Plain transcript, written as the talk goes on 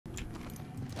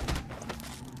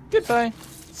Goodbye.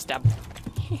 Stab.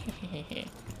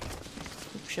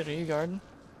 Shit, are you guarding?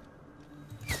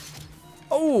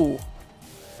 Oh!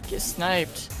 Get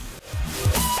sniped.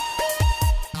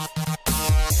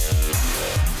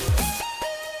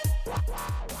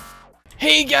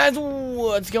 Hey guys,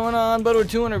 what's going on? But we're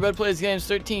 200 Bud Plays Games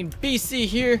 13 BC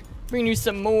here, bringing you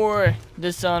some more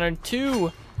Dishonored 2.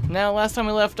 Now, last time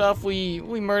we left off, we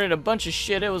murdered a bunch of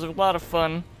shit. It was a lot of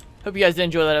fun. Hope you guys did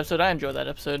enjoy that episode. I enjoyed that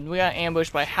episode. We got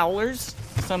ambushed by howlers,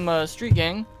 some street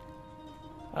gang.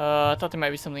 I thought there might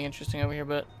be something interesting over here,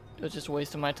 but it was just a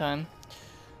waste of my time.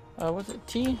 What's it?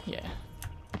 T? Yeah.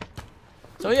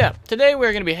 So yeah, today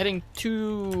we're going to be heading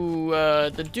to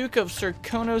the Duke of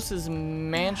Serkonos'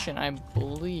 mansion, I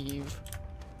believe.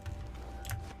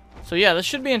 So yeah, this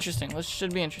should be interesting. Let's go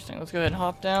ahead and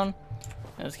hop down,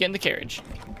 and let's get in the carriage.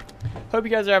 Hope you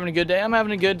guys are having a good day. I'm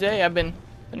having a good day. I've been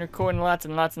recording lots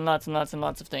and lots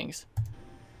of things.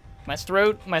 My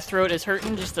throat is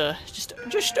hurting just a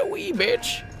wee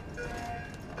bitch,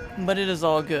 but it is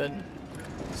all good.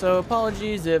 So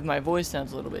apologies if my voice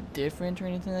sounds a little bit different or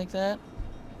anything like that.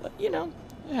 But, you know,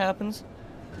 it happens.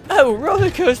 Oh,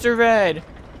 roller coaster ride!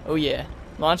 Oh yeah,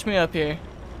 launch me up here.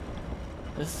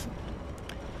 This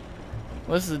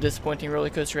is a disappointing roller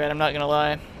coaster ride, I'm not gonna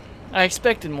lie. I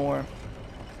expected more.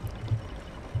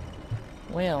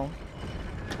 Well.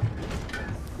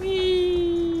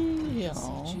 Whee!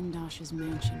 Jindosh's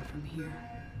mansion from here.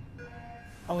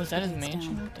 Oh, is that his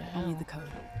mansion? What the hell? I'll need the code.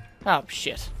 Oh,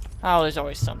 shit. Oh, there's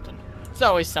always something. There's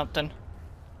always something.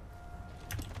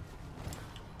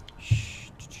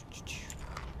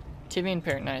 TV and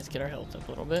Parent Nice get our health up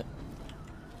a little bit.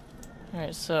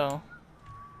 Alright, so.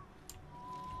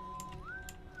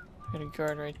 Got a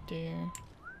guard right there.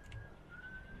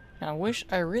 Now,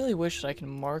 I really wish that I can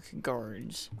mark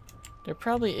guards. There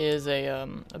probably is a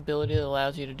ability that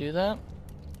allows you to do that.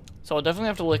 So I'll definitely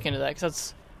have to look into that, because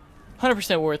that's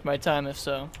 100% worth my time if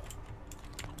so.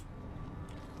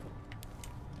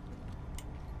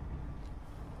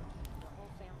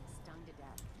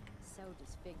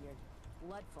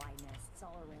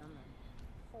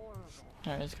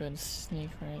 Alright, let's go ahead and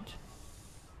sneak right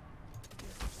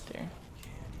there.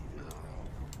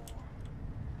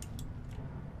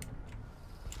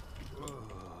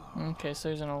 Okay, so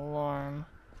there's an alarm.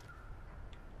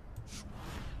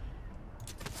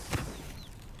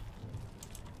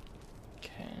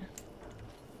 Okay.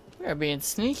 We are being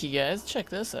sneaky, guys. Check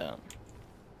this out.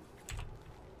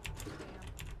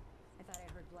 I thought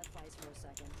I heard blood flies for a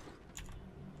second.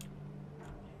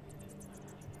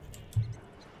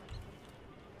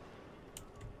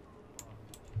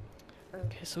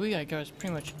 Okay, so we got guards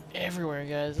pretty much everywhere,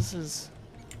 guys.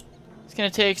 It's gonna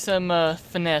take some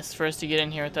finesse for us to get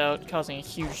in here without causing a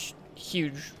huge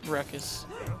ruckus.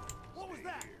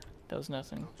 That was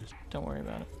nothing. Don't worry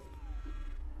about it.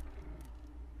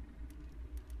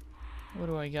 What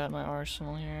do I got in my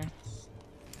arsenal here?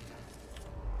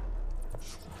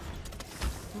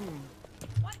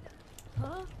 What?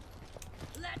 Huh?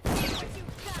 Let's see what you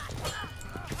got.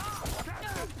 No,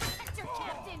 that's your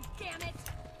captain, damn it.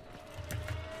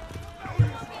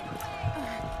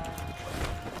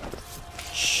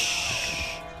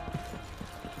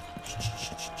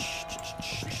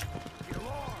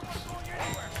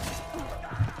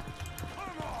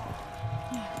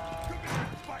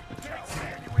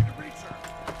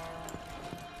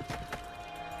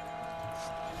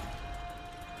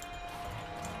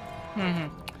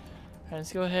 Alright,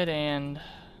 let's go ahead and...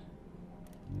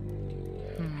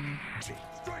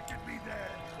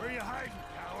 Where you hiding,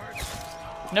 coward?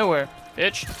 Nowhere,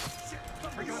 bitch.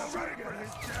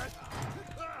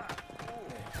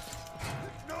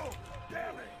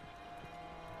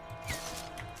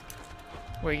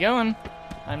 Where you going?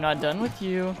 I'm not done with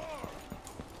you.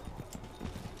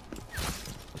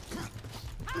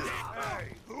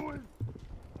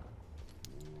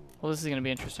 Well, this is gonna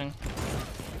be interesting.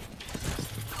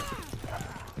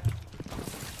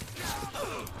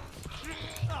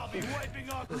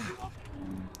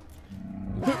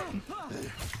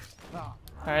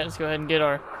 Alright, let's go ahead and get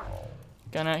our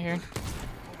gun out here.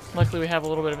 Luckily we have a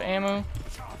little bit of ammo.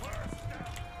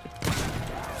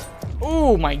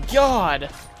 Oh my god!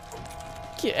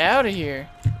 Get out of here.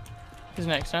 Who's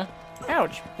next, huh?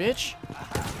 Ouch, bitch.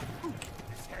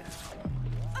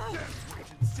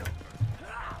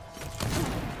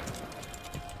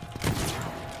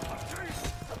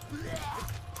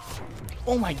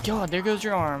 Oh my god, there goes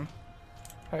your arm.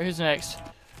 Alright, who's next?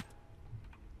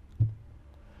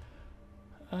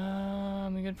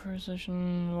 A good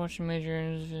position. Watching major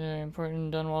is very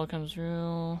important. Dunwall comes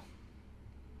through.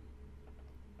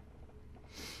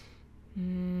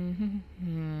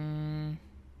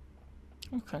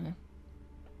 Okay.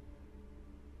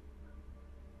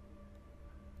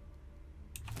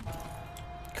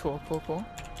 Cool, cool, cool.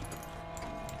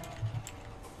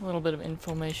 A little bit of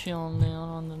information on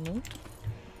the note.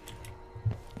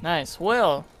 Nice.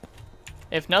 Well,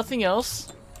 if nothing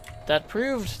else, that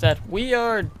proved that we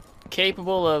are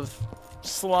capable of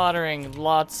slaughtering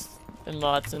lots and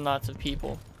lots and lots of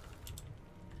people.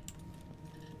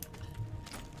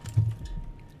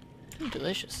 Ooh,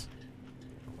 delicious.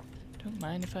 Don't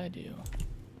mind if I do.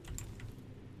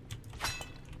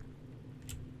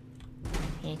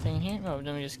 Anything here? Oh,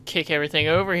 let me just kick everything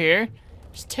over here.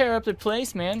 Just tear up the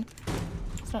place, man.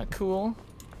 It's not cool.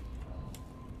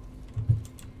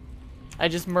 I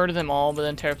just murder them all, but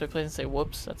then tear up their place and say,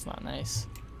 whoops, that's not nice.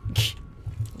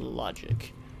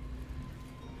 Logic.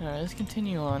 Alright, let's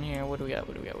continue on here. What do we got?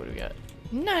 What do we got? What do we got?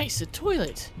 Nice, a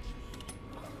toilet!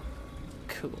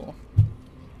 Cool.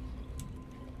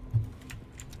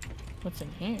 What's in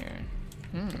here?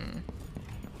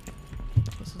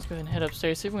 Let's go ahead and head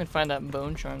upstairs, see if we can find that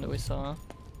bone charm that we saw.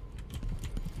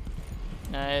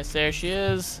 Nice, there she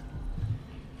is.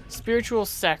 Spiritual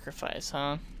sacrifice,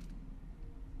 huh?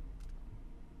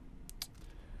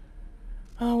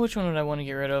 Oh, which one would I want to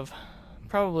get rid of?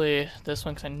 Probably this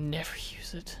one, because I never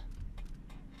use it.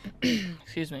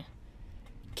 Excuse me.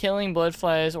 Killing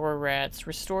bloodflies or rats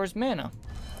restores mana.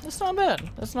 That's not bad.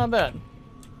 That's not bad.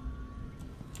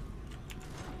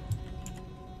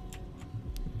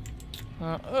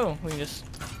 Oh, we can just...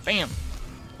 Bam!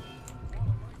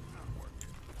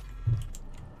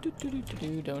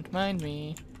 Don't mind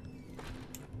me.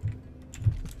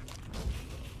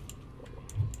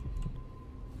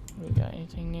 We got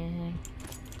anything near here?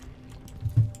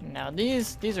 Now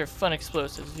these are fun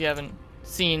explosives. If you haven't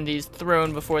seen these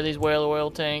thrown before, these whale oil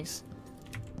tanks,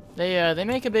 they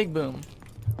make a big boom.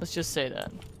 Let's just say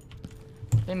that.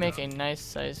 They make a nice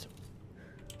sized.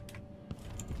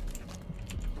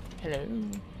 Hello.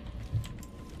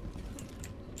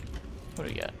 What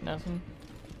do we got? Nothing.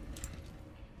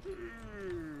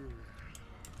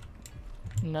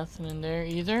 Nothing in there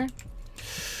either.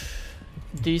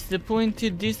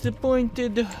 Disappointed,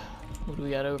 disappointed. What do we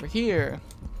got over here?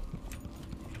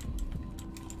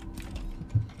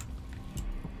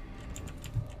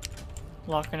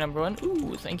 Locker number 1.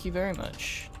 Ooh, thank you very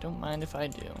much. Don't mind if I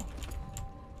do.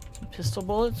 Some pistol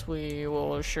bullets. We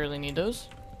will surely need those.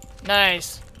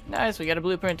 Nice. Nice, we got a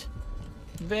blueprint.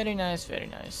 Very nice, very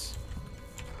nice.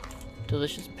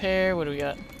 Delicious pear. What do we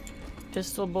got?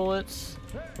 Pistol bullets.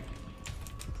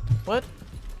 What?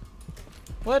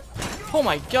 What? Oh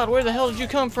my god, where the hell did you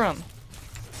come from?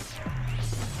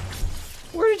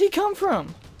 Where did he come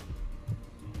from?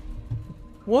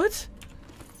 What?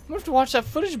 I'm gonna have to watch that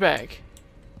footage back.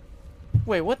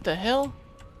 Wait, what the hell?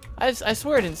 I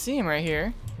swear I didn't see him right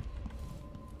here.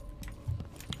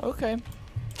 Okay.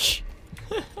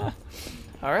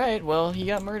 Alright, well, he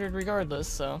got murdered regardless,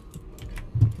 so.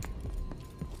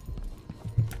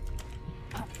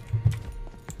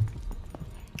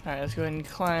 Alright, let's go ahead and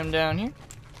climb down here.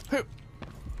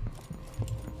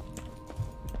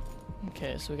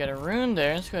 Okay, so we got a rune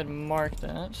there. Let's go ahead and mark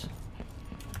that.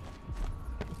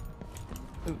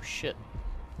 Oh, shit.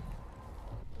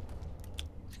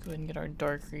 Let's go ahead and get our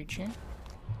dark reach here.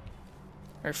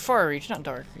 Or far reach, not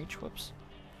dark reach. Whoops.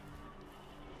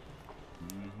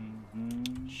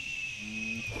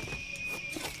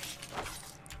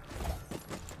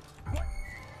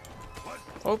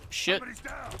 Oh, shit.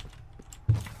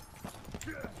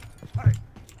 Hey,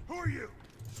 who are you?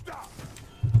 Stop.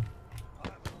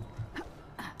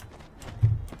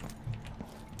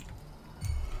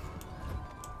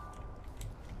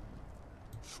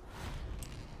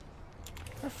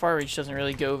 Our far reach doesn't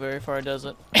really go very far, does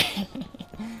it?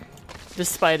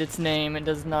 Despite its name, it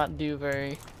does not do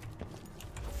very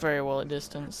well at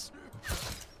distance.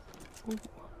 Ooh,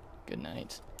 good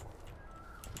night.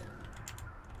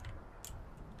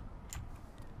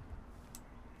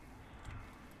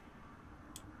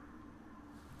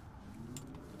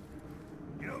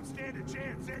 You don't stand a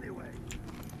chance anyway.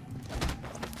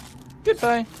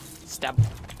 Goodbye. Stab.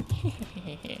 Oh,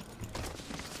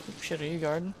 shit, are you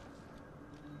guarding?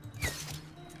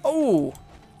 Oh!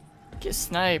 Get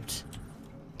sniped.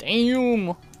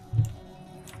 Damn!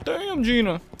 Damn,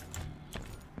 Gina!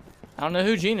 I don't know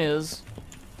who Gina is.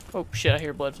 Oh, shit, I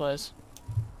hear blood flies.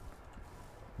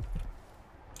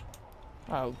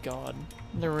 Oh, God.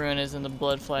 The ruin is in the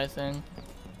blood fly thing.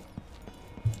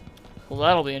 Well,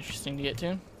 that'll be interesting to get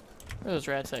to. Where are those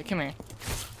rats at? Come here.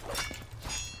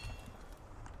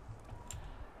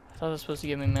 I thought it was supposed to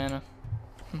give me mana.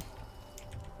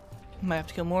 Might have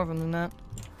to kill more of them than that.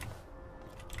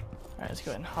 Alright, let's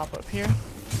go ahead and hop up here.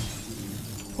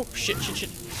 Oh, shit, shit, shit.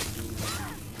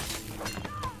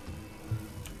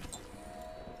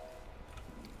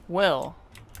 Well.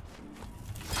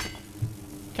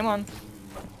 Come on.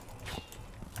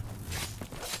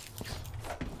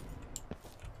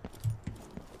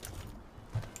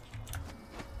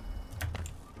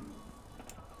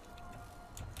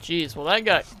 Jeez, well that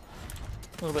got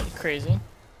a little bit crazy.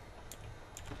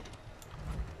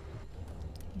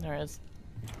 Alright,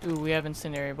 ooh, we have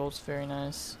incendiary bolts, very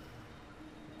nice.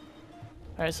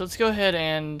 Alright, so let's go ahead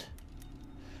and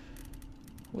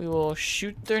we will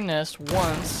shoot their nest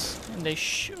once, and they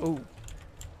ooh.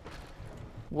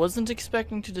 Wasn't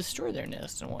expecting to destroy their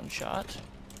nest in one shot.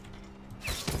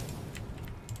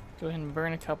 Go ahead and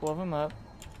burn a couple of them up.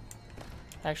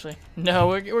 Actually, no,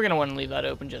 we're gonna want to leave that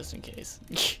open just in case.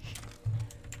 Go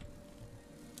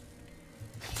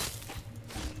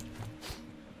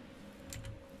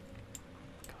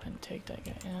ahead and take that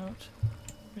guy out.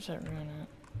 Where's that rune at?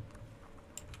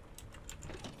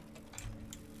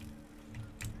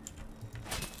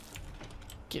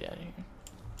 Get out of here.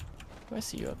 Do I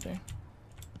see you up there?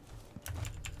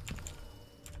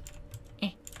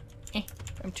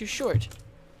 I'm too short.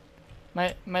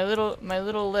 My little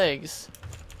legs.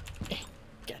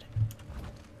 Got it.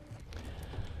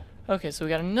 Okay, so we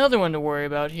got another one to worry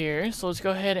about here. So let's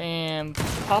go ahead and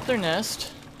pop their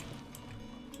nest.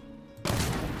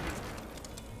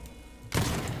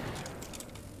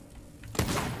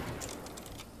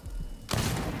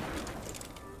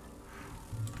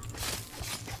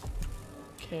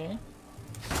 Okay.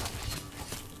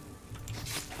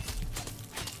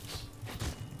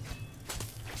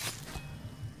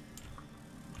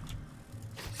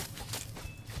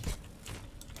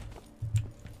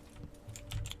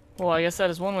 Well, I guess that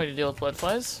is one way to deal with blood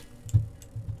flies.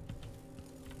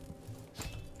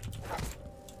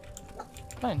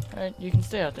 Fine. Alright, you can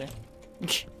stay out there.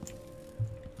 Got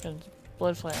a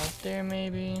blood fly out there,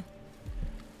 maybe.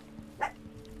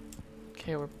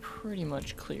 Okay, we're pretty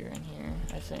much clear in here,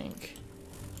 I think.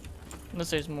 Unless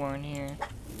there's more in here.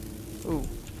 Ooh.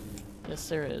 Yes,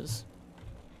 there is.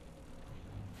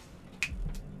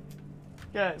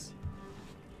 Guys.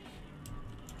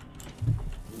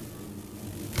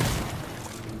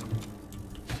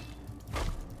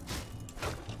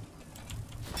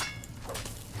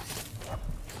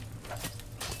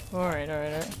 Alright,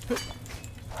 alright, alright.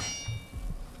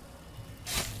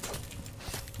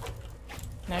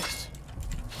 Next.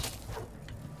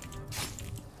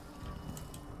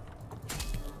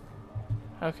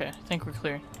 Okay, I think we're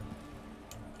clear.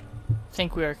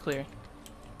 Think we are clear.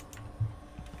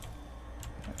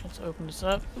 Let's open this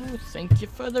up. Ooh, thank you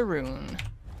for the rune.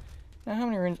 Now how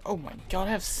many runes? Oh my god,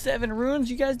 I have 7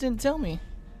 runes? You guys didn't tell me.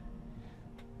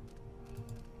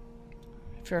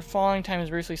 If your falling time is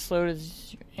briefly slowed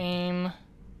as you aim.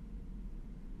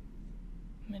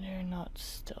 Midair not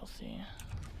stealthy.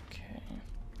 Okay.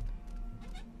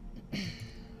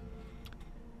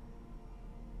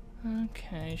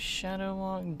 Okay, Shadow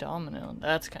Walk Domino.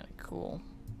 That's kind of cool.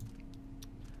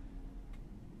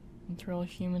 Enthrall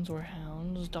humans or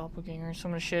hounds. Doppelganger.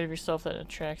 Summon a shade of yourself that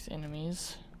attracts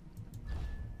enemies.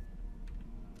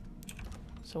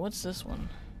 So what's this one?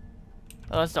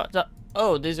 Oh, that's not.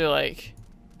 Oh, these are like.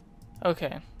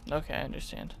 Okay. Okay, I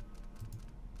understand.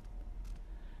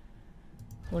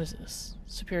 What is this?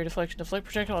 Superior deflection. Deflect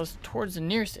projectiles towards the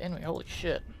nearest enemy. Holy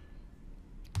shit.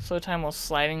 Slow time while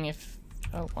sliding if...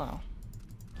 Oh, wow.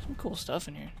 Some cool stuff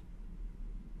in here.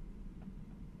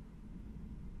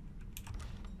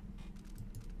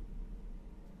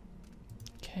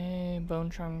 Okay, bone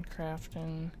charm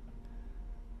crafting.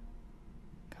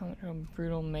 Comment on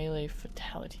brutal melee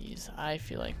fatalities. I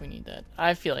feel like we need that.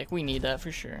 I feel like we need that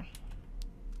for sure.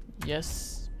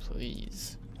 Yes,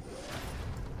 please.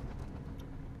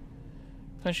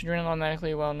 Punch adrenaline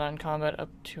automatically while not in combat up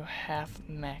to half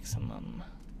maximum.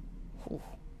 Ooh.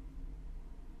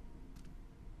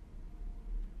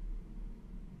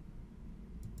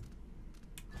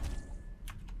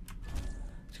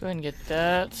 Let's go ahead and get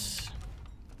that.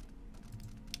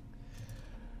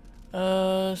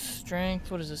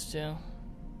 Strength, what does this do?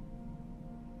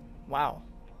 Wow.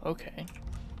 Okay.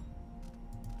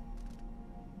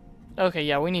 Okay,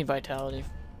 yeah, we need vitality.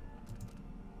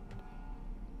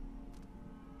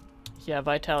 Yeah,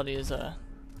 vitality is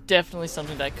definitely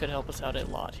something that could help us out a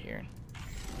lot here.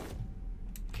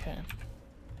 Okay.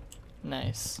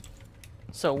 Nice.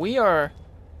 So we're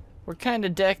kind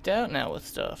of decked out now with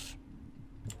stuff.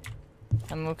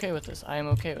 I'm okay with this. I am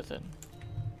okay with it.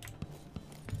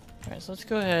 Alright, so let's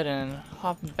go ahead and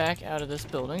hop back out of this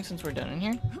building since we're done in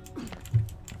here.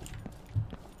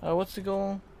 What's the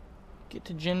goal? Get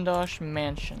to Jindosh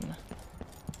Mansion.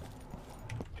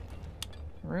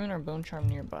 Rune or bone charm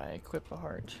nearby. Equip a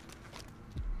heart.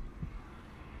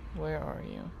 Where are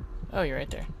you? Oh, you're right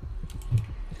there.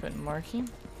 Go ahead and mark you.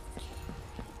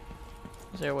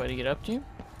 Is there a way to get up to you?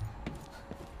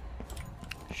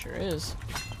 Sure is.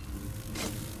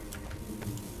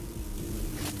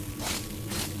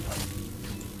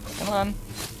 Come on.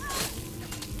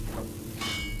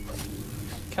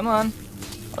 Come on.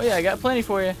 Oh yeah, I got plenty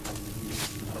for you.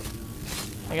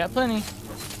 I got plenty.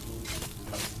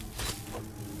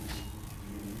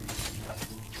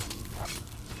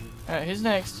 Alright, who's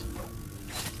next?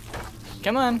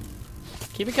 Come on.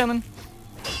 Keep it coming.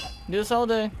 Do this all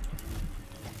day.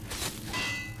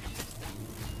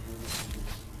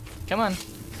 Come on.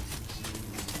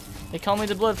 They call me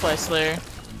the Bloodfly Slayer.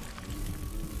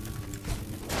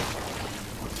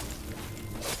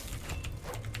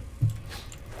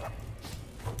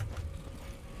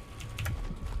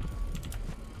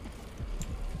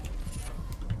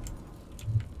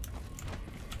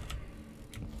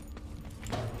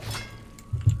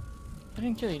 I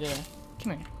didn't kill you, did I?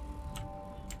 Come here.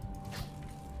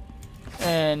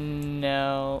 And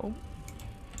now...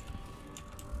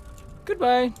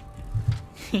 Goodbye!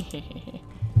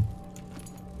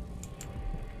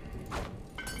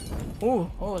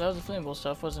 Ooh, oh, that was the flammable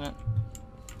stuff, wasn't it?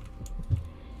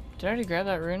 Did I already grab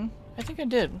that rune? I think I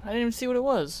did. I didn't even see what it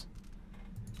was.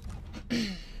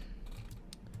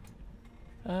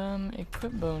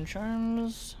 Equip bone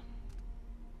charms.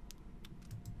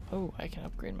 Oh, I can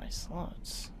upgrade my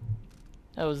slots.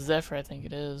 That was Zephyr, I think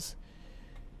it is.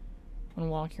 When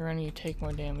walking around, you take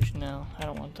more damage. No, I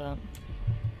don't want that.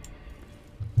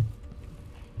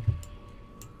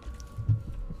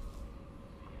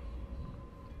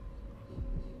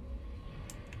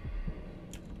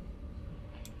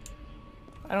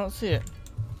 I don't see it.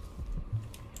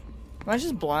 Am I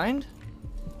just blind?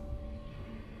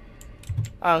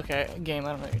 Oh, okay, game, I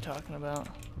don't know what you're talking about.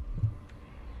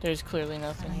 There's clearly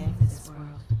nothing here. This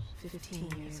world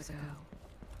 15 years ago.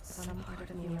 Some part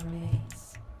of me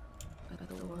remains, but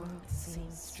the world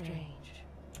seems strange.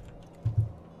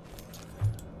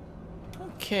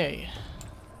 Okay.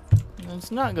 Let's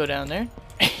not go down there.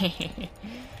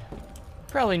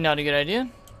 Probably not a good idea.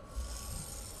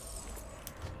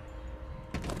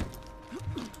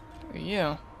 Where are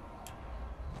you?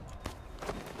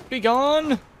 Be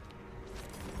gone!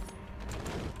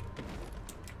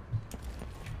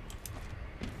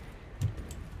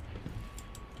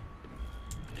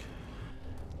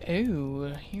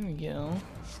 Oh, here we go.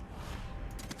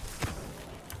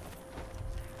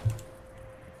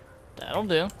 That'll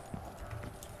do.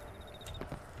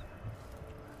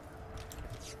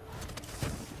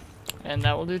 And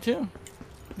that will do too.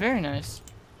 Very nice.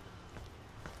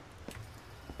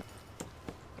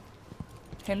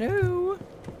 Hello?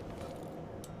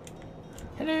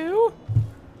 Hello?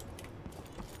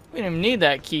 We didn't even need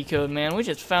that key code, man. We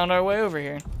just found our way over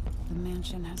here. The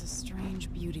mansion has a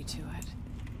strange beauty to it,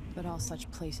 but all such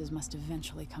places must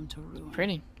eventually come to ruin.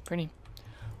 Pretty.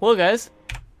 Well, guys,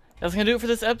 that's gonna do it for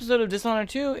this episode of Dishonored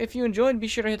 2. If you enjoyed, be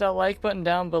sure to hit that like button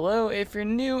down below. If you're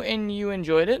new and you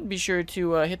enjoyed it, be sure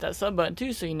to hit that sub button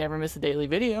too, so you never miss a daily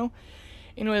video.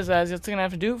 Anyways, guys, that's gonna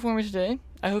have to do it for me today.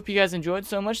 I hope you guys enjoyed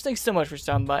so much. Thanks so much for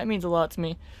stopping by. It means a lot to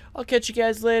me. I'll catch you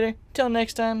guys later. Till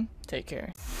next time, take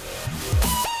care.